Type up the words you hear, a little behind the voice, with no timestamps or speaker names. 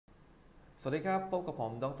สวัสดีครับพบกับผ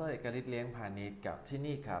มดร.เอกฤทธิ์เลี้ยงพาณิชย์กับที่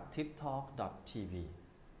นี่ครับ tiptalktv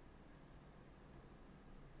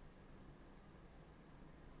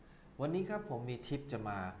วันนี้ครับผมมีทิปจะม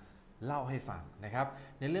าเล่าให้ฟังนะครับ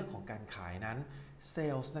ในเรื่องของการขายนั้นเซ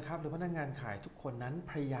ลล์นะครับหรือพนักงานขายทุกคนนั้น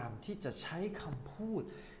พยายามที่จะใช้คำพูด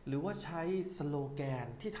หรือว่าใช้สโลแกน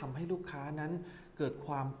ที่ทำให้ลูกค้านั้นเกิดค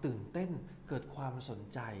วามตื่นเต้นเกิดความสน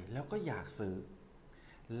ใจแล้วก็อยากซื้อ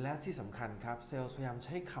และที่สำคัญครับเซลล์พยายามใ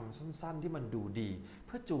ช้คำสั้นๆที่มันดูดีเ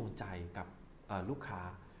พื่อจูงใจกับลูกค้า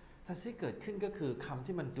แต่ที่เกิดขึ้นก็คือคำ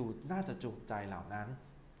ที่มันดูน่าจะจูงใจเหล่านั้น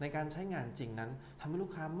ในการใช้งานจริงนั้นทำให้ลู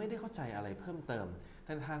กค้าไม่ได้เข้าใจอะไรเพิ่มเติมแ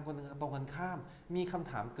ต่ทางตรงกันข้ามมีค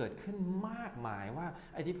ำถามเกิดขึ้นมากมายว่า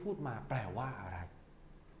ไอ้ที่พูดมาแปลว่าอะไร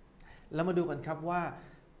เรามาดูกันครับว่า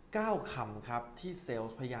9 คำครับที่เซล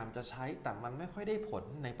ล์พยายามจะใช้แต่มันไม่ค่อยได้ผล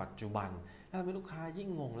ในปัจจุบันและทำให้ลูกค้ายิ่ง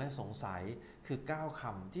งงและสงสัยคือ9 ค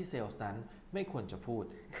ำที่เซลล์นั้นไม่ควรจะพูด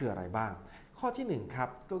คืออะไรบ้างข้อที่1ครับ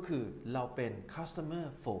ก็คือเราเป็น customer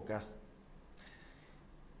focus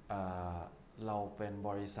เราเป็นบ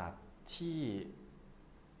ริษัทที่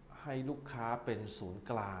ให้ลูกค้าเป็นศูนย์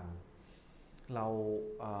กลางเ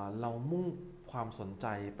รามุ่งความสนใจ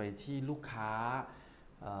ไปที่ลูกค้า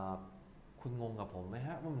คุณงงกับผมไหมฮ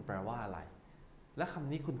ะว่ามันแปลว่าอะไรและค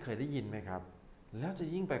ำนี้คุณเคยได้ยินไหมครับแล้วจะ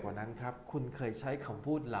ยิ่งไปกว่านั้นครับคุณเคยใช้คำ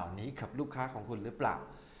พูดเหล่านี้กับลูกค้าของคุณหรือเปล่า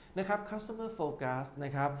นะครับ customer focus น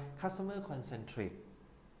ะครับ customer concentric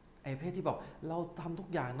ไอ้เพศที่บอกเราทำทุก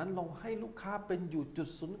อย่างนั้นเราให้ลูกค้าเป็นอยู่จุด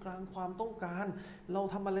ศูนย์กลางความต้องการเรา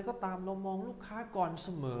ทำอะไรก็ตามเรามองลูกค้าก่อนเส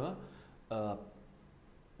มอ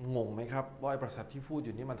งงไหมครับว่าไอ้บริษัทที่พูดอ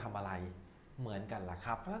ยู่นี่มันทำอะไรเหมือนกันล่ะค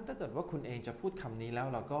รับเพราะฉะนั้นถ้าเกิดว่าคุณเองจะพูดคำนี้แล้ว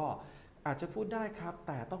เราก็อาจจะพูดได้ครับแ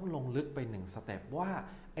ต่ต้องลงลึกไป1 สเต็ปว่า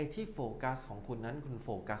ไอ้ที่โฟกัสของคุณนั้นคุณโฟ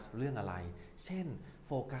กัสเรื่องอะไรเช่นโ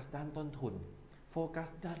ฟกัสด้านต้นทุนโฟกัส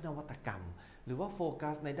ด้านนวัตกรรมหรือว่าโฟกั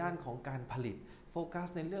สในด้านของการผลิตโฟกัส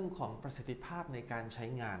ในเรื่องของประสิทธิภาพในการใช้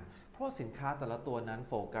งานเพราะสินค้าแต่ละตัวนั้น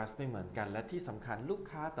โฟกัสไม่เหมือนกันและที่สำคัญลูก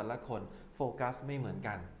ค้าแต่ละคนโฟกัสไม่เหมือน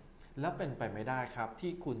กันและเป็นไปไม่ได้ครับ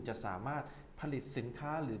ที่คุณจะสามารถผลิตสินค้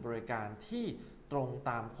าหรือบริการที่ตรง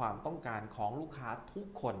ตามความต้องการของลูกค้าทุก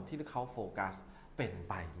คนที่เขาโฟกัสเป็น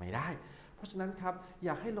ไปไม่ได้เพราะฉะนั้นครับอย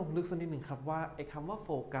ากให้ลงลึกสักนิดหนึ่งครับว่าไอ้คำว่าโฟ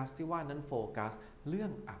กัสที่ว่านั้นโฟกัสเรื่อ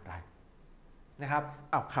งอะไรนะครับ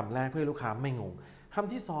เอาคำแรกเพื่อลูกค้าไม่งงค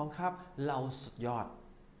ำที่2ครับเราสุดยอด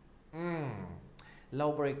เรา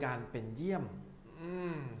บริการเป็นเยี่ยม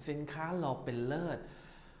สินค้าเราเป็นเลิศ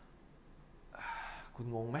คุณ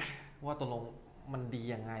งงไหมว่าตกลงมันดี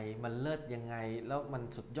ยังไงมันเลิศยังไงแล้วมัน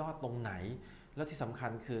สุดยอดตรงไหนแล้วที่สำคั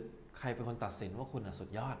ญคือใครเป็นคนตัดสินว่าคุณสุด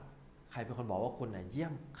ยอดใครเป็นคนบอกว่าคุณเยี่ย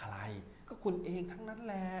มใครก็คุณเองทั้งนั้นแ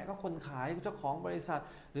หละก็คนขายเจ้าของบริษัท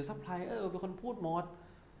หรือซัพพลายเออร์เป็นคนพูดหมด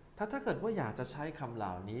ถ้าเกิดว่าอยากจะใช้คำเหล่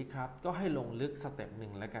านี้ครับก็ให้ลงลึกสเต็ปหนึ่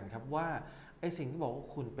งแล้วกันครับว่าไอ้สิ่งที่บอกว่า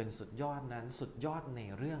คุณเป็นสุดยอดนั้นสุดยอดใน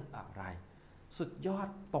เรื่องอะไรสุดยอด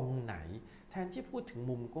ตรงไหนแทนที่พูดถึง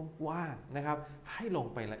มุมกว้างๆนะครับให้ลง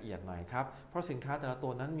ไปละเอียดหน่อยครับเพราะสินค้าแต่ละตั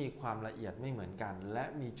วนั้นมีความละเอียดไม่เหมือนกันและ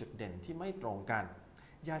มีจุดเด่นที่ไม่ตรงกัน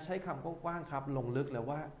อย่าใช้คำกว้างๆครับลงลึกเลย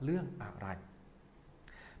ว่าเรื่องอะไร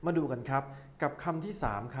มาดูกันครับกับคำที่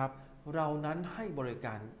3ครับเรานั้นให้บริก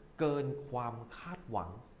ารเกินความคาดหวัง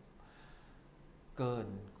เกิน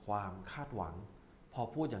ความคาดหวังพอ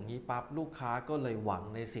พูดอย่างนี้ปั๊บลูกค้าก็เลยหวัง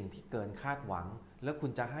ในสิ่งที่เกินคาดหวังแล้วคุ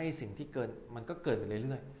ณจะให้สิ่งที่เกินมันก็เกินไปเ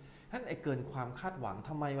รื่อยๆท่านไอ้เกินความคาดหวังท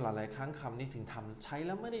ำไมเวลาหลายครั้งคำนี้ถึงทำใช้แ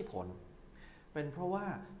ล้วไม่ได้ผลเป็นเพราะว่า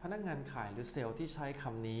พนักงานขายหรือเซลล์ที่ใช้ค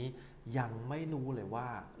ำนี้ยังไม่รู้เลยว่า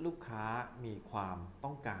ลูกค้ามีความต้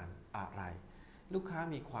องการอะไรลูกค้า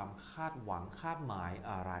มีความคาดหวังคาดหมาย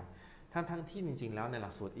อะไรทั้งที่จริงๆแล้วในหลั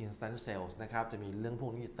กสูตร Instant Sales นะครับจะมีเรื่องพว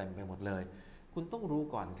กนี้เต็มไปหมดเลยคุณต้องรู้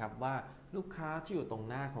ก่อนครับว่าลูกค้าที่อยู่ตรง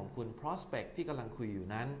หน้าของคุณ prospect ที่กำลังคุยอยู่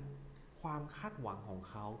นั้นความคาดหวังของ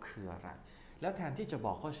เขาคืออะไรแล้วแทนที่จะบ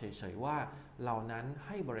อกเขาเฉยๆว่าเรานั้นใ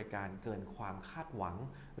ห้บริการเกินความคาดหวัง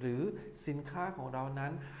หรือสินค้าของเรานั้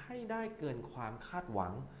นให้ได้เกินความคาดหวั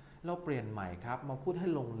งเราเปลี่ยนใหม่ครับมาพูดให้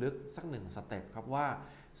ลงลึกสัก1 สเต็ปครับว่า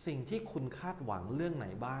สิ่งที่คุณคาดหวังเรื่องไหน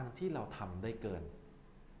บ้างที่เราทำได้เกิน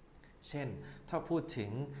เช่นถ้าพูดถึ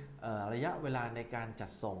งระยะเวลาในการจั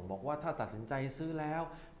ดส่งบอกว่าถ้าตัดสินใจซื้อแล้ว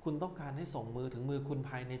คุณต้องการให้ส่งมือถึงมือคุณ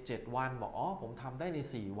ภายใน7 วันบอกผมทำได้ใน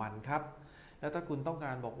4 วันครับแล้วถ้าคุณต้องก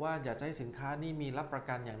ารบอกว่าอยากให้สินค้านี้มีรับประ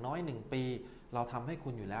กันอย่างน้อย1 ปีเราทำให้คุ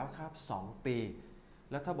ณอยู่แล้วครับ2 ปี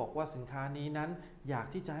แล้วถ้าบอกว่าสินค้านี้นั้นอยาก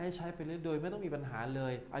ที่จะให้ใช้ไปเรื่อยโดยไม่ต้องมีปัญหาเล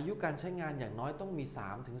ยอายุการใช้งานอย่างน้อยต้องมี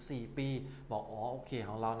 3-4 ปีบอกโอเคข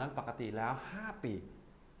องเรานั้นปกติแล้ว5 ปี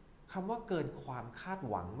คำว่าเกินความคาด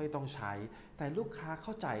หวังไม่ต้องใช้แต่ลูกค้าเข้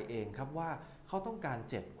าใจเองครับว่าเขาต้องการ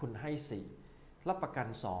7คุณให้4รับประกัน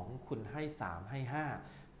2คุณให้3ให้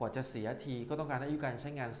5 กว่าจะเสียทีก็ต้องการอายุการใช้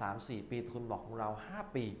งาน 3-4 ปีคุณบอกของเรา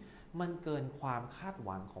5 ปีมันเกินความคาดห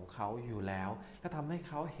วังของเขาอยู่แล้วและทำให้เ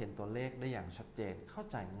ขาเห็นตัวเลขได้อย่างชัดเจนเข้า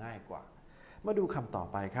ใจง่ายกว่ามาดูคำต่อ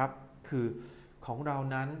ไปครับคือของเรา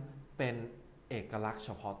นั้นเป็นเอกลักษณ์เฉ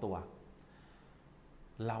พาะตัว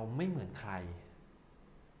เราไม่เหมือนใคร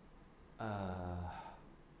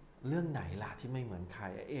เรื่องไหนล่ะที่ไม่เหมือนใคร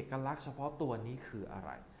เอกลักษณ์เฉพาะตัวนี้คืออะไ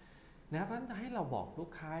รนะเพราะฉะนั้นให้เราบอกลู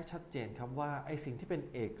กค้าชัดเจนครับว่าไอ้สิ่งที่เป็น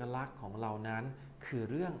เอกลักษณ์ของเรานั้นคือ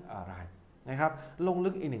เรื่องอะไรนะครับลงลึ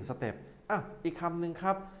กอีก1 สเต็ปอีกคำหนึ่งค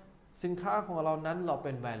รับสินค้าของเรานั้นเราเ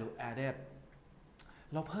ป็น value added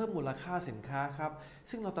เราเพิ่มมูลค่าสินค้าครับ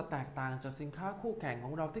ซึ่งเราจะแตกต่างจากสินค้าคู่แข่งข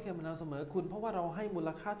องเราที่เคยมานำเสนอคุณเพราะว่าเราให้มูล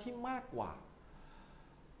ค่าที่มากกว่า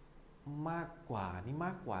นี่ม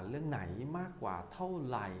ากกว่าเรื่องไหนมากกว่าเท่า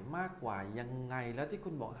ไหร่มากกว่ายังไงแล้วที่คุ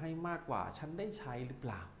ณบอกให้มากกว่าฉันได้ใช้หรือเป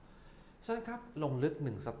ล่าฉะนั้นครับลงลึก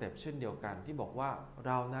1 สเต็ปเช่นเดียวกันที่บอกว่าเ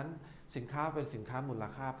รานั้นสินค้าเป็นสินค้ามูล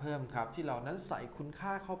ค่าเพิ่มครับที่เรานั้นใส่คุณค่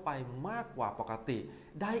าเข้าไปมากกว่าปกติ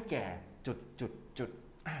ได้แก่จุด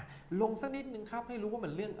ลงสักนิดนึงครับให้รู้ว่ามั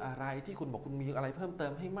นเรื่องอะไรที่คุณบอกคุณมีอะไรเพิ่มเติ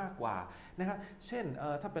มให้มากกว่านะครับเช่น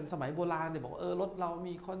ถ้าเป็นสมัยโบราณเนี่ยบอกรถเรา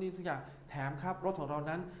มีข้อดีทุกอย่างแถมครับรถของเรา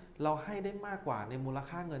นั้นเราให้ได้มากกว่าในมูล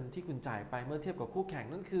ค่าเงินที่คุณจ่ายไปเมื่อเทียบกับคู่แข่ง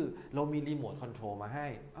นั่นคือเรามีรีโมทคอนโทรลมาให้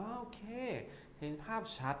โอเคเห็นภาพ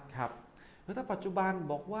ชัดครับแล้วถ้าปัจจุบัน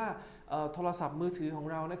บอกว่าโทรศัพท์มือถือของ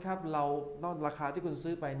เรานะครับเรานอกราคาที่คุณ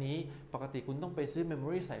ซื้อไปนี้ปกติคุณต้องไปซื้อเมมโม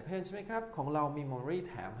รีใส่เพิ่มใช่ไหมครับของเรามีเมมโมรี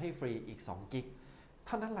แถมให้ฟรีอีก2 กิกเ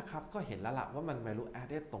ท่านั้นแหละครับก็เห็นแล้วล่ะว่ามัน value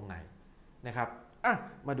added ตรงไหนนะครับ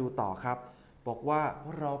มาดูต่อครับบอกว่า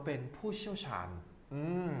เราเป็นผู้เชี่ยวชาญ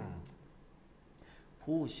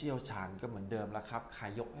ผู้เชี่ยวชาญก็เหมือนเดิมแล้วครับใคร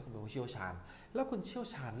ยกให้คุณเป็นผู้เชี่ยวชาญแล้วคุณเชี่ยว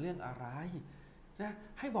ชาญเรื่องอะไรนะ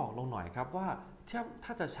ให้บอกลงหน่อยครับว่าถ้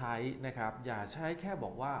าจะใช้นะครับอย่าใช้แค่บอ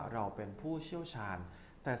กว่าเราเป็นผู้เชี่ยวชาญ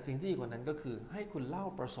แต่สิ่งที่ดีกว่านั้นก็คือให้คุณเล่า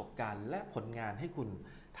ประสบการณ์และผลงานให้คุณ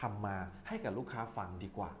ทำมาให้กับลูกค้าฟังดี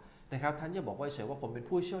กว่านะครับท่านอย่าบอกว่าเฉยว่าผมเป็น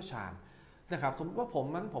ผู้เชี่ยวชาญนะครับสมมติว่าผม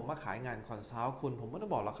มาขายงานคอนซัลท์คุณผมไม่ต้อ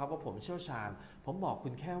งบอกหรอกครับว่าผมเชี่ยวชาญผมบอกคุ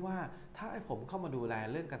ณแค่ว่าถ้าให้ผมเข้ามาดูแล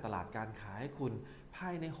เรื่องการตลาดการขายให้คุณภา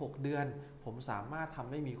ยใน6 เดือนผมสามารถทำ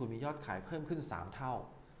ให้คุณมียอดขายเพิ่มขึ้น3 เท่า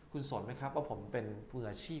คุณสนไหมครับว่าผมเป็นมือ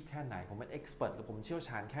อาชีพแค่ไหนผมเป็นเอ็กซ์เพรสหรือผมเชี่ยวช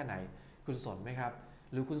าญแค่ไหนคุณสนไหมครับ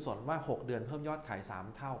หรือคุณสนว่า6 เดือนเพิ่มยอดขาย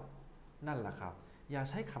3 เท่านั่นแหละครับอย่า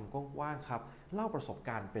ใช้คำกว้างๆครับเล่าประสบก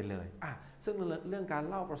ารณ์ไปเลยซึ่งเรื่องการ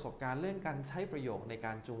เล่าประสบการณ์เรื่องการใช้ประโยคในก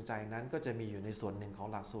ารจูงใจนั้นก็จะมีอยู่ในส่วนหนึ่งของ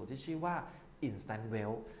หลักสูตรที่ชื่อว่า instant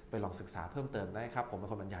wealth ไปลองศึกษาเพิ่มเติมได้ครับผมเป็น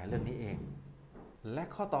คนบรรยายเรื่องนี้เองและ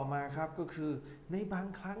ข้อต่อมาครับก็คือในบาง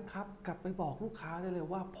ครั้งครับกลับไปบอกลูกค้าได้เลย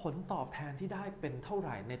ว่าผลตอบแทนที่ได้เป็นเท่าไห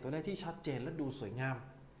ร่ในตัวเลขที่ชัดเจนและดูสวยงาม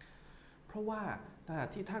เพราะว่า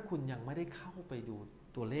ที่ถ้าคุณยังไม่ได้เข้าไปดู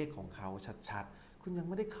ตัวเลขของเขาชัดๆคุณยัง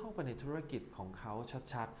ไม่ได้เข้าไปในธุรกิจของเขา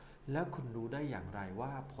ชัดๆแล้วคุณรู้ได้อย่างไรว่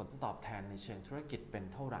าผลตอบแทนในเชิงธุรกิจเป็น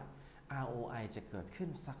เท่าไหร่ ROI จะเกิดขึ้น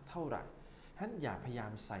สักเท่าไหร่ฉะนั้นอย่าพยายา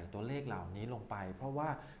มใส่ตัวเลขเหล่านี้ลงไปเพราะว่า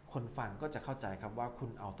คนฟังก็จะเข้าใจครับว่าคุณ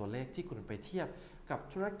เอาตัวเลขที่คุณไปเทียบกับ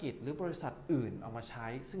ธุรกิจหรือบริษัทอื่นเอามาใช้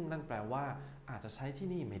ซึ่งนั่นแปลว่าอาจจะใช้ที่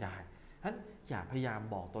นี่ไม่ได้ฉะนั้นอย่าพยายาม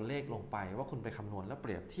บอกตัวเลขลงไปว่าคุณไปคำนวณและเป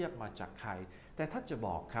รียบเทียบมาจากใครแต่ถ้าจะบ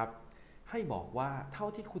อกครับให้บอกว่าเท่า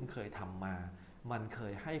ที่คุณเคยทำมามันเค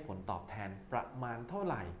ยให้ผลตอบแทนประมาณเท่า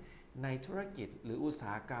ไหร่ในธุรกิจหรืออุตส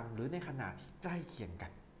าหกรรมหรือในขนาดที่ใกล้เคียงกั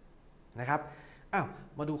นนะครับ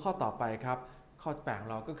มาดูข้อต่อไปครับข้อ8ของ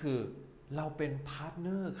เราก็คือเราเป็นพาร์ทเน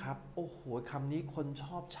อร์ครับโอ้โหคำนี้คนช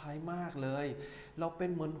อบใช้มากเลยเราเป็น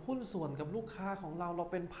เหมือนหุ้นส่วนกับลูกค้าของเรา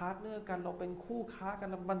เป็นพาร์ทเนอร์กันเราเป็นคู่ค้ากัน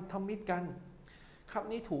เราพันธมิตรกันค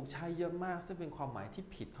ำนี้ถูกใช้เยอะมากซึ่งเป็นความหมายที่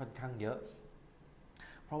ผิดค่อนข้างเยอะ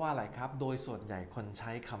เพราะว่าอะไรครับโดยส่วนใหญ่คนใ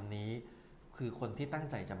ช้คำนี้คือคนที่ตั้ง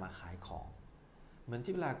ใจจะมาขายของเหมือน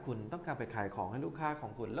ที่เวลาคุณต้องการไปขายของให้ลูกค้าขอ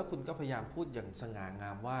งคุณแล้วคุณก็พยายามพูดอย่างสง่าง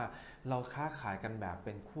ามว่าเราค้าขายกันแบบเ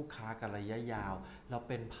ป็นคู่ค้ากันระยะยาวเรา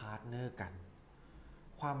เป็นพาร์ทเนอร์กัน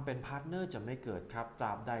ความเป็นพาร์ทเนอร์จะไม่เกิดครับตร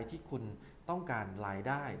าบใดที่คุณต้องการรายไ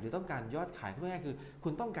ด้หรือต้องการยอดขายง่ายๆคือคุ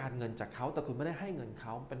ณต้องการเงินจากเขาแต่คุณไม่ได้ให้เงินเข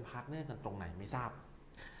าเป็นพาร์ทเนอร์กันตรงไหนไม่ทราบ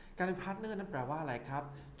การเป็นพาร์ทเนอร์นั้นแปลว่าอะไรครับ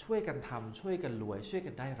ช่วยกันทำช่วยกันรวยช่วย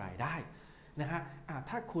กันได้รายได้นะฮะ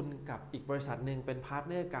ถ้าคุณกับอีกบริษัทหนึ่งเป็นพาร์ท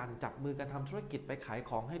เนอร์กันจับมือกันทำธุรกิจไปขาย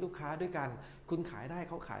ของให้ลูกค้าด้วยกันคุณขายได้เ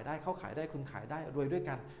ขาขายได้เขาขายได้คุณขายได้รวยด้วย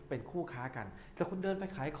กันเป็นคู่ค้ากันแต่คุณเดินไป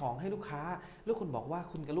ขายของให้ลูกค้าแล้วคุณบอกว่า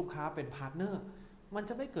คุณกับลูกค้าเป็นพาร์ทเนอร์มัน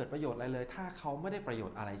จะไม่เกิดประโยชน์อะไรเลยถ้าเขาไม่ได้ประโย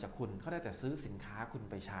ชน์อะไรจากคุณเขาได้แต่ซื้อสินค้าคุณ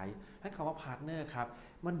ไปใช้นั่นคำว่าพาร์ทเนอร์ครับ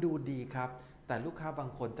มันดูดีครับแต่ลูกค้าบาง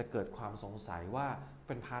คนจะเกิดความสงสัยว่าเ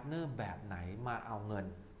ป็นพาร์ทเนอร์แบบไหนมาเอาเงิน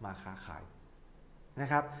มาค้าขายน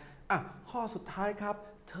ะครับข้อสุดท้ายครับ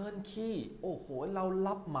turnkey โอ้โหเรา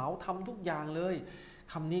รับเหมาทำทุกอย่างเลย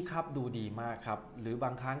คำนี้ครับดูดีมากครับหรือบ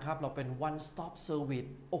างครั้งครับเราเป็น one stop service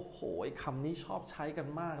โอ้โหคำนี้ชอบใช้กัน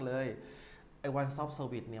มากเลยไอ้ one stop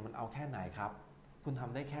service เนี่ยมันเอาแค่ไหนครับคุณท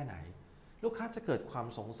ำได้แค่ไหนลูกค้าจะเกิดความ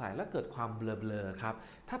สงสัยและเกิดความเบลอๆครับ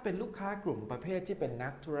ถ้าเป็นลูกค้ากลุ่มประเภทที่เป็นนั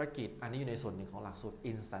กธุรกิจอันนี้อยู่ในส่วนหนึ่งของหลักสูตร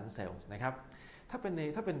instant sales นะครับถ้าเ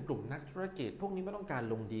ป็นกลุ่มนักธุรกิจพวกนี้ไม่ต้องการ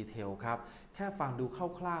ลงดีเทลครับแค่ฟังดู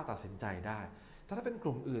คร่าวๆตัดสินใจได้แต่ถ้าเป็นก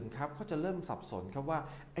ลุ่มอื่นครับเขาจะเริ่มสับสนครับว่า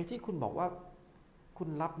ไอ้ที่คุณบอกว่าคุณ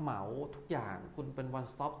รับเหมาทุกอย่างคุณเป็น one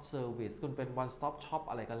stop service คุณเป็น one stop shop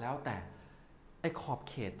อะไรก็แล้วแต่ไอ้ขอบ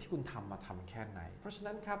เขตที่คุณทำมาทำแค่ไหนเพราะฉะ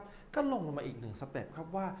นั้นครับก็ลงมาอีกหนึ่งสเต็ปครับ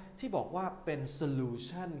ว่าที่บอกว่าเป็น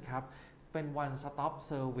solution ครับเป็น one stop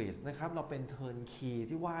service นะครับเราเป็น turnkey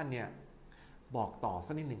ที่ว่าเนี่ยบอกต่อ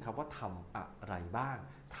สักนิดหนึ่งครับว่าทำอะไรบ้าง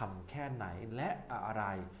ทำแค่ไหนและอะไร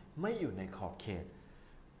ไม่อยู่ในขอบเขต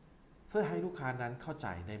เพื่อให้ลูกค้านั้นเข้าใจ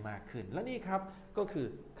ได้มากขึ้นและนี่ครับก็คือ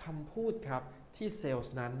คำพูดครับที่เซล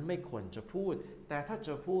ล์นั้นไม่ควรจะพูดแต่ถ้าจ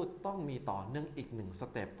ะพูดต้องมีต่อเนื่องอีกหนึ่งส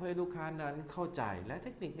เต็ปเพื่อให้ลูกค้านั้นเข้าใจและเท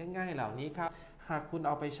คนิคง่ายๆเหล่านี้ครับหากคุณเ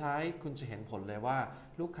อาไปใช้คุณจะเห็นผลเลยว่า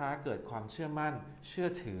ลูกค้าเกิดความเชื่อมั่นเชื่อ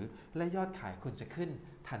ถือและยอดขายคุณจะขึ้น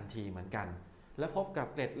ทันทีเหมือนกันและพบกับ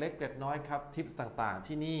เกร็ดเล็กเกร็ดน้อยครับทิปต่างๆ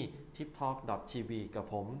ที่นี่ tiptalktv กับ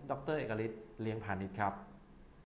ผมดร.เอกฤทธิ์เลี้ยงพาณิชย์ครับ